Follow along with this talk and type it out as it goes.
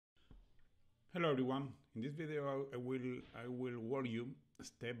Hello everyone. In this video I will walk you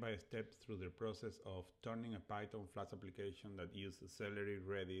step by step through the process of turning a Python Flask application that uses CELERY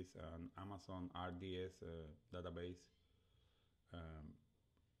Redis and Amazon RDS database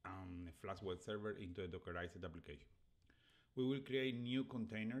and a Flask web server into a Dockerized application. We will create new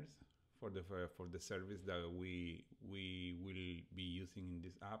containers for the service that we will be using in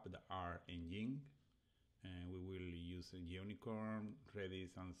this app that are NGINX, and we will use GUNICORN,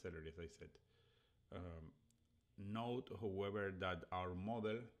 Redis, and CELERY, as I said. Note, however, that our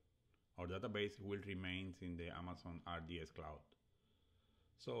model, our database, will remain in the Amazon RDS cloud.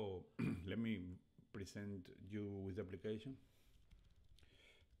 So let me present you with the application.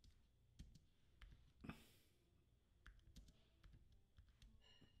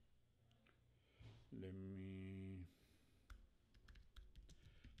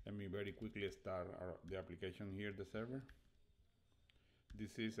 Let me very quickly start the application here, the server.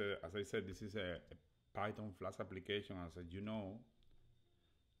 This is, as I said, this is a Python Flask application. As you know,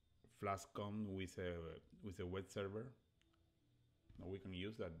 Flask comes with a web server. Now we can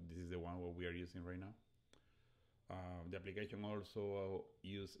use that. This is the one what we are using right now. The application also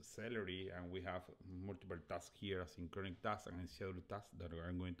uses Celery, and we have multiple tasks here, asynchronous tasks and scheduled tasks that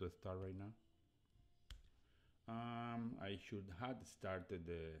I'm going to start right now. I should have started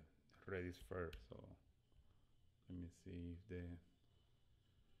the Redis first, so let me see if the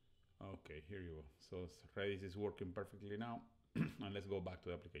okay, here you go. So Redis is working perfectly now. And let's go back to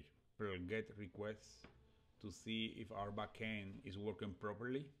the application. We'll get requests to see if our backend is working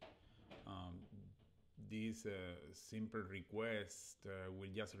properly. This simple request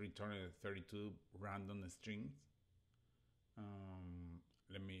will just return 32 random strings.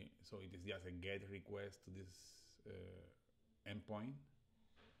 So it is just a get request to this endpoint.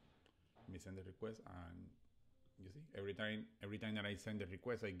 Let me send the request, and you see, every time that I send a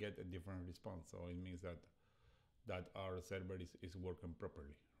request, I get a different response. So it means that our server is working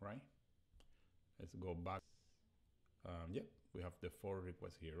properly, right? Let's go back. Yeah, we have the 4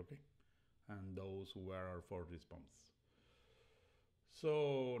 requests here, okay? And those were our 4 responses.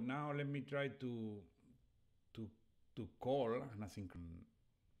 So now let me try to call an asynchronous,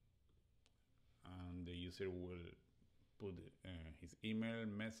 and the user will put his email,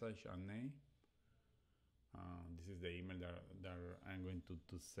 message, and name. This is the email that I'm going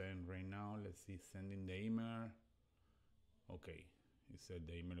to send right now. Let's see, sending the email. Okay, it said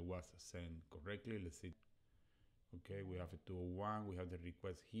the email was sent correctly. Let's see. Okay, we have a 201. We have the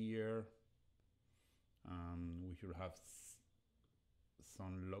request here. We should have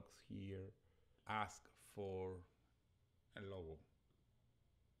some logs here. Ask for a logo.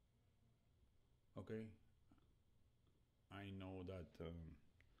 Okay, I know that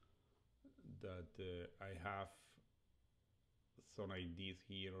I have some IDs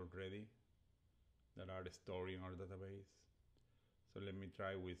here already that are stored in our database. So let me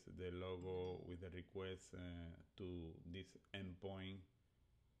try with the logo, with the request to this endpoint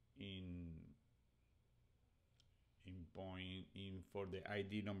for the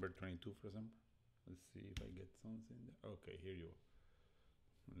ID number 22, for example. Let's see if I get something there. Okay, here you go.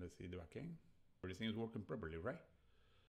 Let's see the backend. Everything is working properly, right?